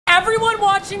Everyone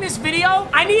watching this video,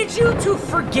 I need you to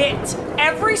forget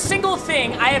every single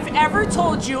thing I have ever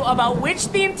told you about which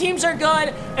theme teams are good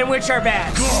and which are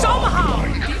bad. Somehow,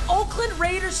 the Oakland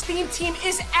Raiders theme team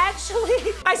is actually,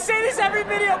 I say this every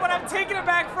video, but I'm taking it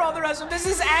back for all the rest of them. This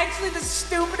is actually the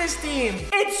stupidest team.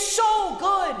 It's so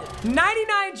good.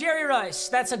 99 Jerry Rice.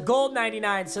 That's a gold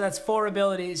 99, so that's 4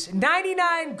 abilities.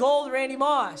 99 gold Randy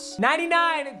Moss.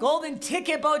 99 golden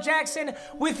ticket Bo Jackson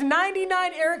with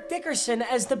 99 Eric Dickerson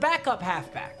as the backup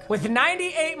halfback. With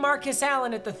 98 Marcus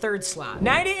Allen at the 3rd slot.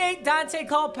 98 Dante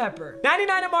Culpepper.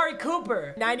 99 Amari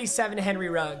Cooper. 97 Henry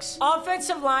Ruggs.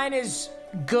 Offensive line is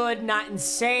good, not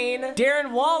insane.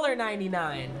 Darren Waller,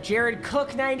 99. Jared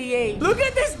Cook, 98. Look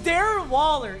at this Darren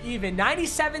Waller, even.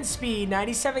 97 speed,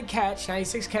 97 catch,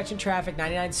 96 catch in traffic,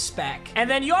 99 spec. And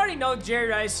then you already know Jerry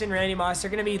Rice and Randy Moss are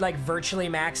going to be like virtually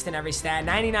maxed in every stat.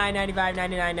 99, 95,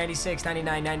 99, 96,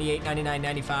 99, 98, 99,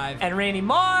 95. And Randy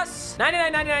Moss,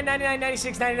 99, 99, 99,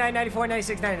 96, 99, 94,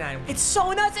 96, 99. It's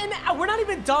so nuts, and we're not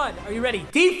even done. Are you ready?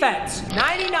 Defense,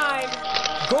 99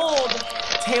 gold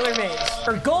Taylor Mays.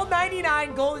 Or gold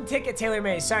 99 golden ticket Taylor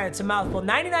Mays. Sorry, it's a mouthful.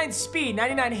 99 speed,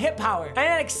 99 hit power,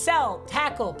 99 excel,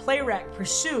 tackle, play rec,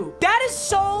 pursue. That is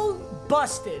so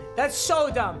busted. That's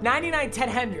so dumb. 99 Ted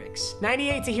Hendricks.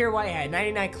 98 Tahir Whitehead.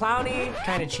 99 Clowney.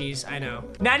 Kind of cheese, I know.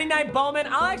 99 Bowman.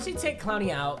 I'll actually take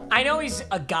Clowney out. I know he's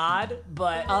a god,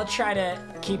 but I'll try to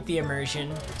keep the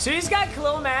immersion. So he's got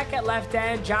Khalil Mack at left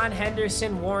end, John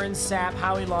Henderson, Warren Sapp,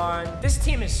 Howie Long. This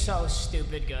team is so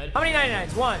stupid good. How many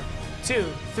 99s? 1, 2,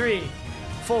 3,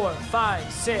 4,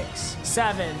 5, 6,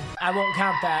 7. I won't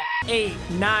count that. 8,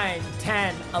 9,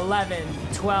 10, 11,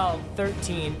 12,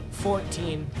 13,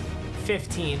 14,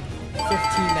 15.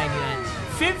 15.99.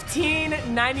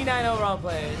 15.99 overall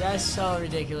players. That's so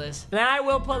ridiculous. Then I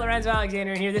will put Lorenzo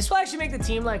Alexander in here. This will actually make the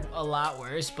team like a lot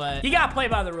worse, but you gotta play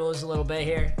by the rules a little bit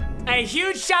here. A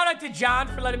huge shout out to John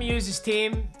for letting me use his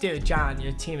team. Dude, John,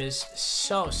 your team is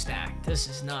so stacked. This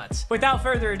is nuts. Without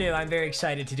further ado, I'm very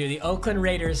excited to do the Oakland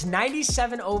Raiders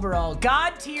 97 overall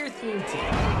God tier theme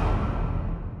team.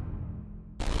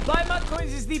 BuyMod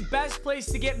Coins is the best place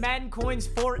to get Madden coins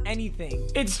for anything.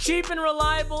 It's cheap and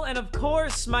reliable, and of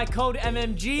course, my code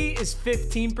MMG is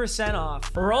 15%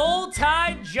 off. Roll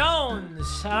Tide Jones.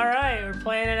 All right, we're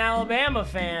playing an Alabama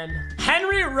fan.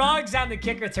 Henry Ruggs on the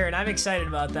kick return. I'm excited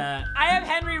about that. I have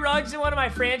Henry Ruggs in one of my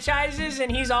franchises,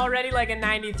 and he's already like a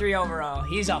 93 overall.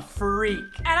 He's a freak.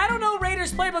 And I don't know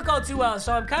Raiders playbook all too well,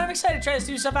 so I'm kind of excited to try this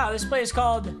new stuff out. This play is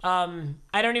called,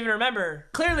 I don't even remember.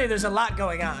 Clearly, there's a lot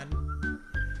going on.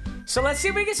 So let's see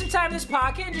if we get some time in this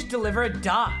pocket and just deliver a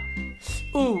dot.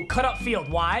 Ooh, cut up field.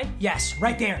 Why? Yes,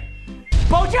 right there.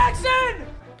 Bo Jackson!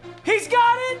 He's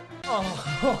got it!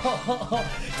 Oh,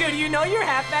 dude, you know your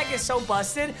halfback is so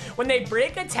busted when they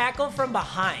break a tackle from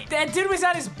behind. That dude was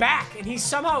on his back, and he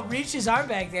somehow reached his arm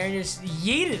back there and just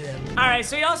yeeted him. All right,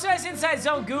 so he also has Inside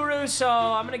Zone Guru, so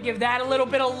I'm gonna give that a little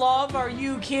bit of love. Are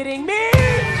you kidding me?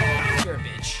 You're a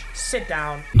bitch. Sit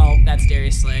down. Oh, that's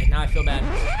Darius Slay. Now I feel bad.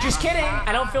 Just kidding.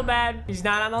 I don't feel bad. He's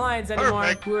not on the Lions anymore.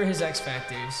 Perfect. Who are his X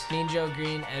Factors? Mean Joe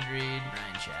Green, Ed Reed,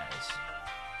 Ryan Chaz.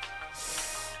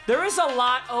 There is a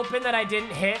lot open that I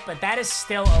didn't hit, but that is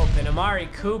still open. Amari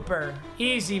Cooper.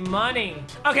 Easy money.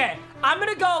 Okay, I'm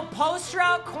gonna go post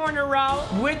route, corner route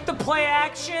with the play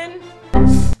action.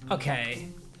 Okay,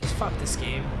 let's fuck this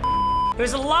game.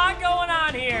 There's a lot going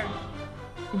on here.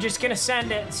 I'm just gonna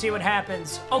send it and see what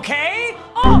happens. Okay.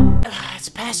 Oh, it's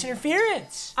pass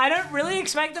interference. I don't really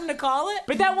expect them to call it,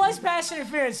 but that was pass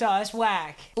interference, so that's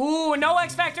whack. Ooh, no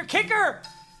X Factor kicker.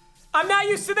 I'm not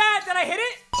used to that. Did I hit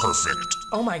it? Perfect.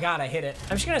 Oh my God, I hit it.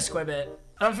 I'm just gonna squib it.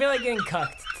 I don't feel like getting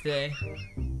cucked today.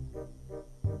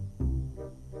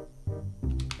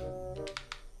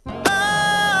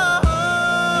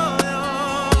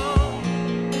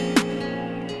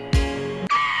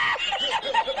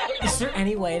 Is there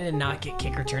any way to not get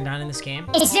kicker turned on in this game?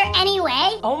 Is there any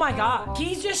way? Oh my God.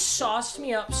 He just sauced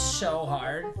me up so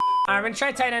hard. I'm gonna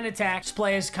try tight end attack. This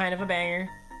play is kind of a banger.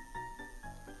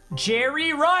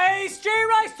 Jerry Rice! Jerry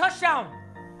Rice, touchdown!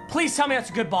 Please tell me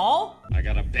that's a good ball. I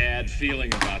got a bad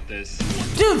feeling about this.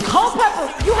 Dude,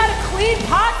 Culpepper, you had a clean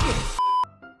pocket.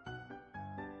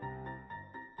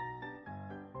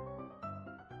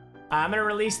 I'm gonna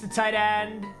release the tight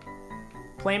end.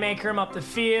 Playmaker him up the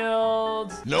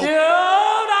field. Nope. Dude,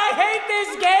 I hate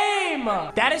this game.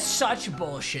 That is such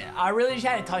bullshit. I really just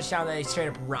had a touchdown that he straight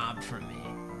up robbed from me.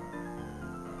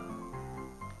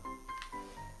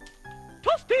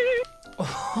 Toasty.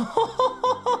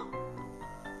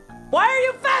 Why are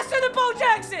you faster than Bo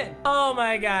Jackson? Oh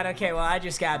my God. Okay, well, I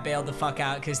just got bailed the fuck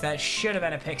out because that should have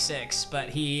been a pick six, but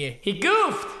he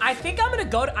goofed. I think I'm gonna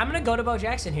go to Bo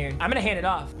Jackson here. I'm gonna hand it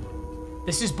off.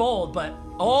 This is bold, but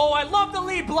oh, I love the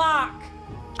lead block.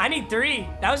 I need 3.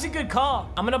 That was a good call.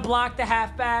 I'm gonna block the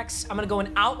halfbacks. I'm gonna go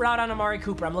an out route on Amari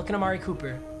Cooper. I'm looking at Amari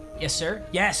Cooper. Yes, sir.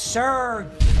 Yes, sir.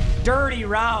 Dirty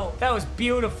route. That was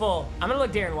beautiful. I'm gonna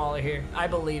look Darren Waller here. I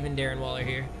believe in Darren Waller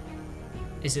here.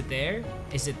 Is it there?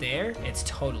 Is it there? It's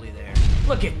totally there.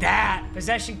 Look at that.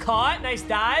 Possession caught. Nice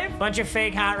dive. Bunch of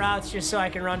fake hot routes just so I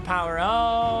can run power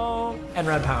O. And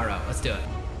run power O. Let's do it.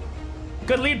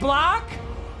 Good lead block.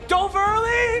 Dove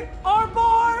early. Arm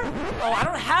bar. Oh, I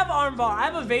don't have arm bar. I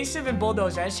have evasive and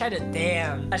bulldozer. I just tried to,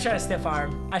 damn. I tried to stiff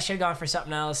arm. I should have gone for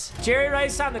something else. Jerry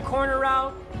Rice on the corner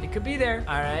route. It could be there.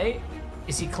 All right.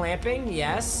 Is he clamping?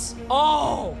 Yes.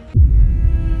 Oh.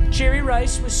 Jerry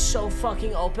Rice was so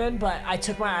fucking open, but I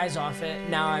took my eyes off it.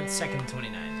 Now I'm 2nd and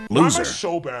 29. Loser. Why am I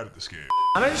so bad at this game?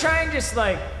 I'm gonna try and just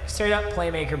like straight up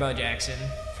playmaker Bo Jackson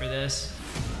for this.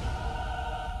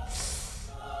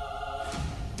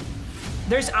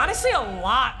 There's honestly a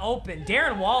lot open.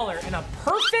 Darren Waller and a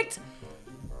perfect.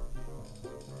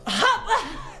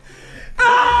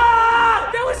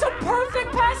 That was a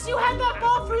perfect pass. You had that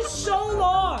ball for so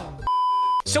long.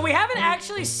 So we haven't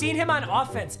actually seen him on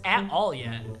offense at all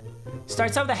yet.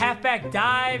 Starts out with a halfback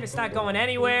dive. It's not going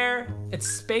anywhere.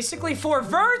 It's basically 4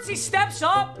 verts. He steps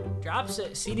up, drops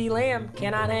it. CD Lamb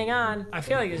cannot hang on. I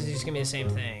feel like this is just gonna be the same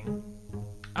thing.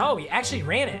 Oh, he actually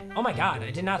ran it. Oh my God,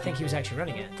 I did not think he was actually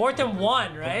running it. 4th and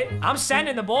 1, right? I'm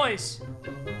sending the boys.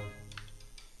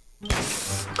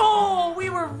 Oh, we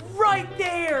were right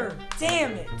there.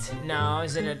 Damn it. No,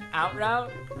 is it an out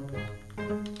route?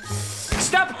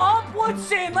 Step up,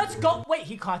 Woodson. Let's go. Wait,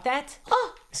 he caught that?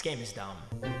 Oh, this game is dumb.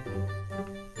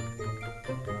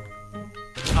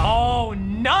 Oh,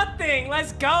 nothing.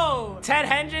 Let's go. Ted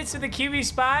Hendricks with the QB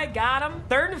spy. Got him.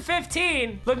 3rd and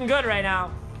 15. Looking good right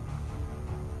now.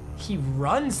 He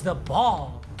runs the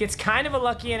ball. Gets kind of a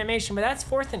lucky animation, but that's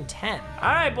 4th and 10. All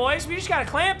right, boys. We just got to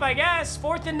clamp, I guess.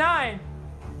 4th and 9.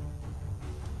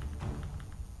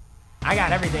 I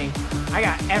got everything. I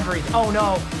got everything. Oh,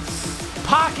 no.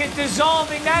 Pocket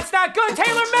dissolving. That's not good.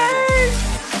 Taylor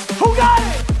Mays! Who got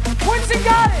it? Woodson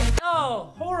got it.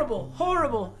 Oh, horrible,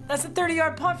 horrible. That's a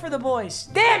 30-yard punt for the boys.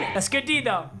 Damn it. That's good D,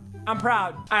 though. I'm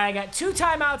proud. All right, I got 2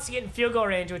 timeouts to get in field goal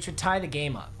range, which would tie the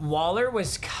game up. Waller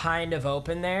was kind of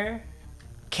open there.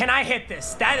 Can I hit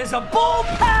this? That is a bull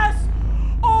pass.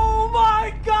 Oh,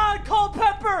 my God.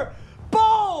 Culpepper.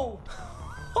 Bo.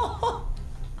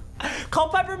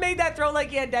 Culpepper made that throw like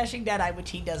he had dashing deadeye,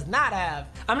 which he does not have.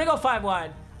 I'm going to go 5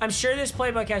 wide. I'm sure this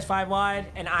playbook has 5 wide,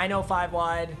 and I know 5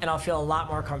 wide, and I'll feel a lot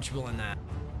more comfortable in that.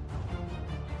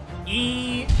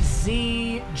 EZ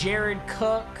Jared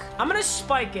Cook. I'm gonna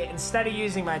spike it instead of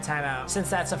using my timeout since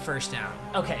that's a 1st down.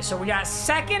 Okay, so we got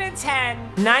 2nd and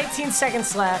 10, 19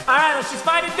 seconds left. All right, let's just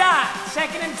find a dot.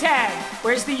 2nd and 10.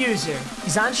 Where's the user?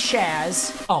 He's on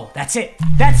Shaz. Oh, that's it.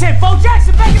 That's it. Bo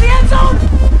Jackson back in the end zone.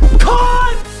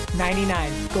 Caught!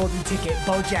 99, golden ticket.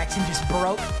 Bo Jackson just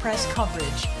broke press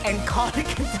coverage and caught a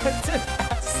contested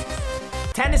pass.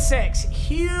 10-6,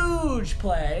 huge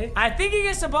play. I think he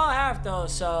gets the ball at half though,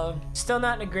 so still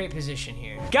not in a great position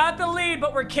here. Got the lead,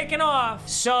 but we're kicking off,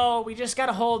 so we just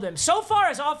gotta hold him. So far,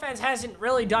 his offense hasn't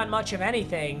really done much of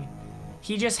anything.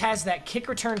 He just has that kick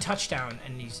return touchdown,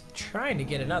 and he's trying to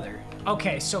get another.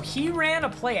 Okay, so he ran a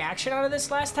play action out of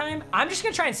this last time. I'm just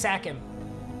gonna try and sack him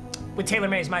with Taylor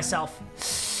Mays myself.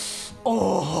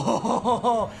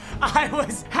 Oh, I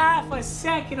was half a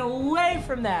second away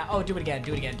from that. Oh, do it again,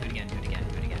 do it again, do it again, do it again,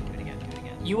 do it again, do it again, do it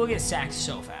again. You will get sacked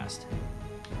so fast.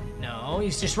 No,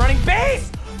 he's just running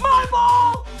base. My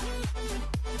ball.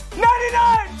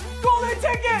 99, golden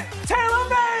ticket, Taylor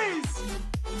Mays.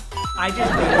 I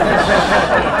just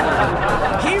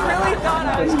he really thought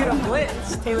I was gonna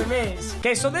blitz Taylor Mays.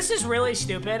 Okay, so this is really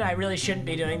stupid. I really shouldn't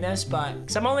be doing this, but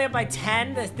because I'm only up by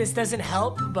 10, this doesn't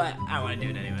help, but I want to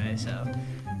do it anyway, so.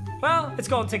 Well, it's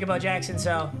golden ticket Bo Jackson,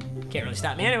 so can't really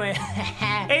stop me anyway.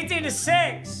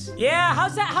 18-6. Yeah,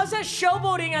 how's that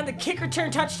showboating on the kick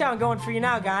return touchdown going for you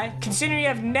now, guy? Considering you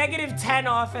have -10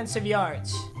 offensive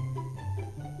yards.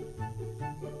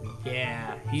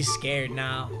 Yeah, he's scared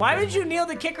now. Why would you kneel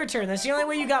the kick return? That's the only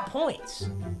way you got points.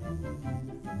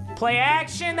 Play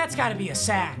action, that's gotta be a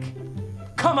sack.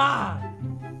 Come on.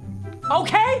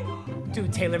 Okay.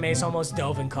 Dude, Taylor Mays almost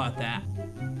dove and caught that.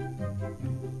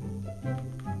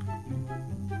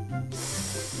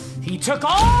 He took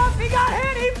off, he got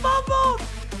hit, he fumbled.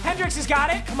 Hendricks has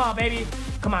got it. Come on, baby.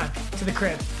 Come on, to the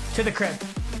crib, to the crib.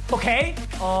 Okay.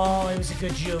 Oh, it was a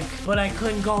good juke, but I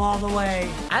couldn't go all the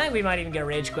way. I think we might even get a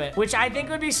rage quit, which I think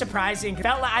would be surprising.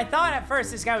 I thought at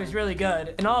first this guy was really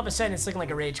good, and all of a sudden it's looking like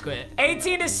a rage quit.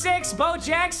 18-6, Bo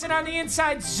Jackson on the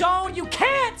inside zone. You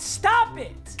can't stop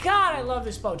it. God, I love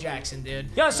this Bo Jackson, dude.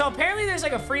 Yo, so apparently there's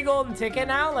like a free golden ticket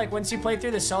now. Like once you play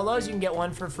through the solos, you can get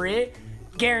one for free.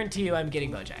 Guarantee you I'm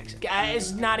getting Bo Jackson.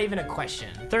 It's not even a question.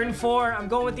 3rd and 4, I'm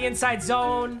going with the inside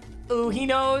zone. Ooh, he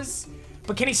knows.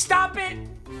 But can he stop it?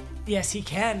 Yes, he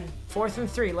can. 4th and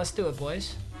 3, let's do it,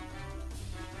 boys.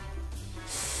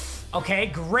 Okay,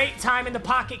 great time in the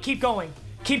pocket. Keep going,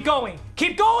 keep going,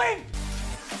 keep going!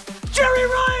 Jerry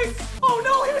Rice! Oh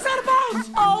no, he was out of bounds!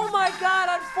 Oh my God,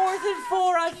 on 4th and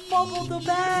 4, I fumbled the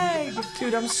bag.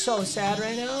 Dude, I'm so sad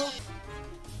right now.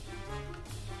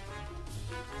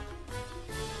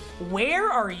 Where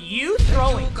are you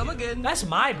throwing? Come again. That's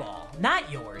my ball,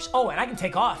 not yours. Oh, and I can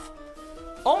take off.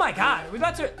 Oh my God, are we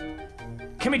about to?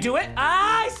 Can we do it?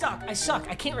 Ah, I suck.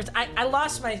 I can't. I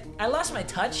lost my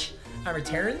touch on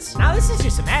returns. Now this is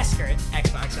just a massacre.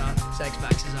 Xbox off. So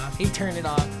Xbox is off. He turned it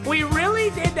off. We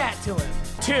really did that to him.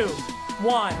 2,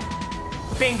 1,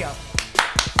 bingo.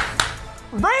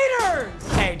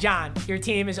 Raiders! Hey, John, your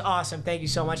team is awesome. Thank you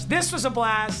so much. This was a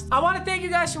blast. I want to thank you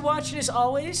guys for watching as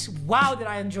always. Wow, did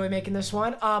I enjoy making this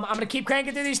one. I'm going to keep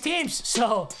cranking through these teams.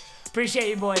 So, appreciate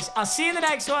you, boys. I'll see you in the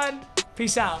next one.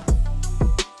 Peace out.